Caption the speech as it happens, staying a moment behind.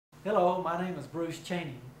Hello, my name is Bruce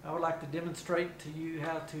Cheaney. I would like to demonstrate to you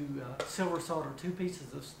how to silver solder two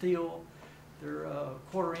pieces of steel. They're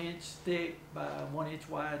 1/4 inch thick by 1 inch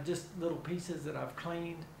wide, just little pieces that I've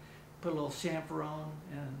cleaned, put a little chamfer on,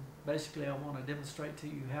 and basically I want to demonstrate to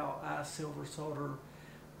you how I silver solder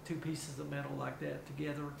two pieces of metal like that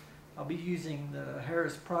together. I'll be using the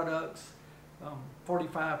Harris Products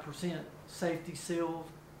 45% safety sealed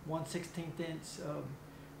 1/16 inch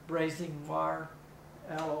brazing wire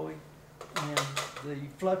alloy, and the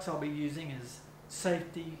flux I'll be using is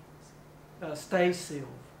safety stay sealed,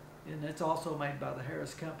 and it's also made by the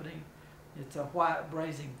Harris company. It's a white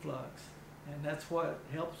brazing flux, and that's what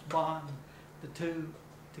helps bond the two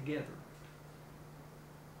together.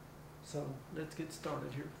 So let's get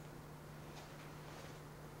started here.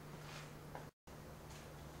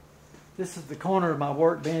 This is the corner of my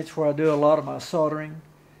workbench where I do a lot of my soldering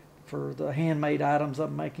for the handmade items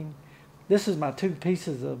I'm making. This is my two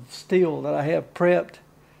pieces of steel that I have prepped.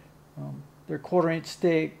 They're 1/4 inch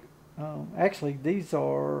thick. Actually, these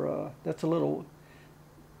are, that's a little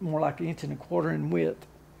more like 1.25 inches in width,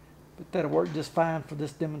 but that'll work just fine for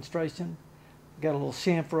this demonstration. Got a little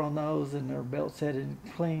chamfer on those, and they're belt set and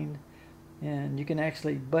cleaned, and you can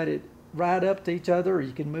actually butt it right up to each other, or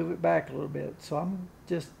you can move it back a little bit. So I'm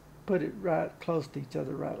just put it right close to each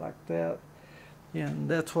other, right like that, and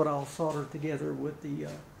that's what I'll solder together with the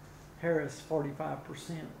Harris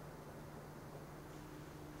 45%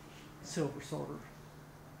 silver solder.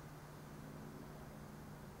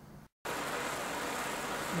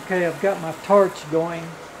 Okay, I've got my torch going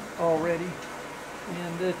already,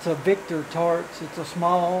 and it's a Victor torch. It's a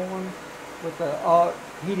small one with a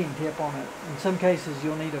heating tip on it. In some cases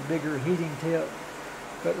you'll need a bigger heating tip,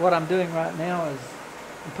 but what I'm doing right now is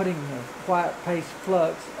I'm putting the white paste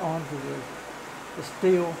flux onto the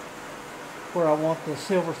steel where I want the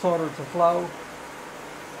silver solder to flow.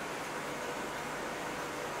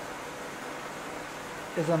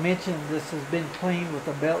 As I mentioned, this has been cleaned with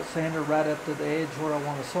a belt sander right up to the edge where I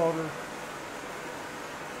want to solder.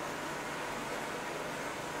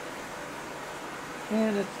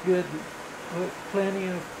 And it's good to put plenty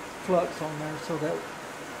of flux on there so that it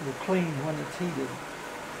will clean when it's heated.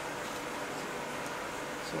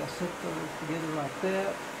 So I set those together like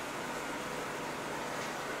that.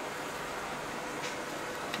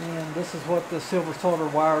 And this is what the silver solder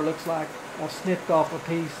wire looks like. I've snipped off a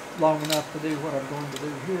piece long enough to do what I'm going to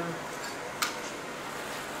do here.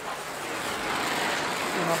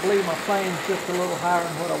 And I believe my flame's just a little higher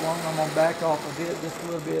than what I want. I'm going to back off a bit, just a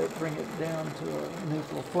little bit, bring it down to a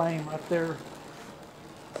neutral flame right there.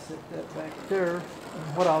 Set that back there.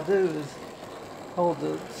 And what I'll do is hold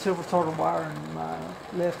the silver solder wire in my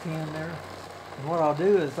left hand there. And what I'll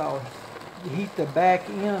do is I'll heat the back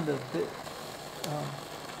end of the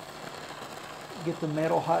get the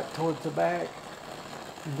metal hot towards the back,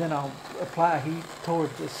 and then I'll apply heat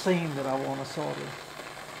towards the seam that I want to solder.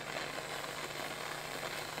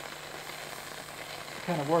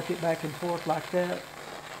 Kind of work it back and forth like that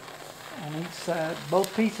on each side.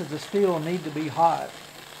 Both pieces of steel need to be hot.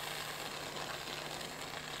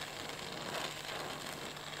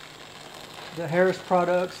 The Harris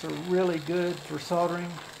products are really good for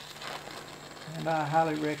soldering, and I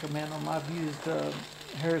highly recommend them. I've used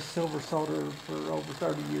Harris silver solder for over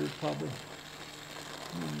 30 years probably,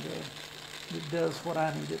 and it does what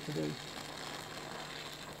I need it to do.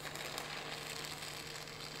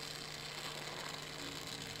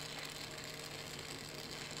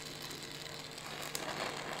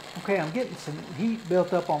 Okay, I'm getting some heat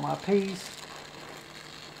built up on my piece,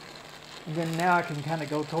 and then now I can kind of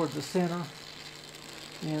go towards the center.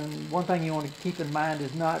 And one thing you want to keep in mind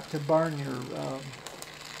is not to burn your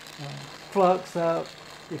flux up.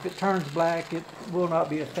 If it turns black, it will not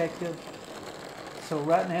be effective. So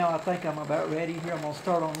right now I think I'm about ready here. I'm going to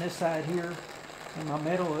start on this side here. And my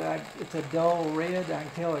metal, it's a dull red. I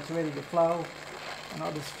can tell it's ready to flow. And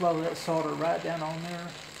I'll just flow that solder right down on there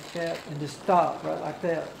like that, and just stop right like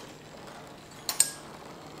that.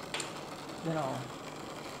 Then I'll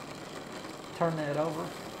turn that over.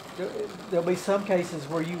 There'll be some cases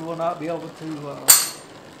where you will not be able to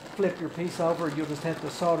flip your piece over. You'll just have to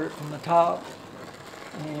solder it from the top.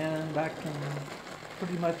 And I can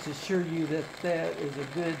pretty much assure you that that is a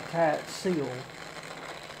good tight seal.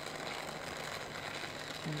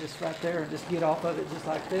 And just right there, and just get off of it just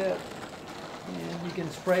like that. And you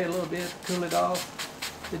can spray a little bit, cool it off.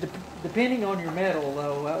 Depending on your metal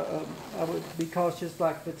though, I would be cautious.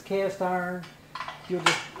 Like if it's cast iron, you'll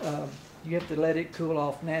just you have to let it cool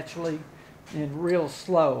off naturally and real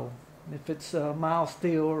slow. If it's mild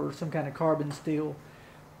steel or some kind of carbon steel,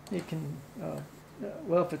 it can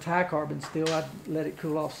well, if it's high carbon steel, I'd let it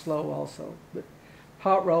cool off slow also. But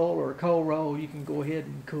hot roll or cold roll, you can go ahead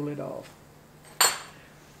and cool it off.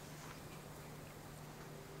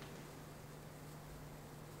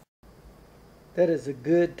 That is a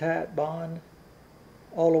good tight bond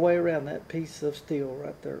all the way around that piece of steel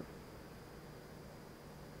right there.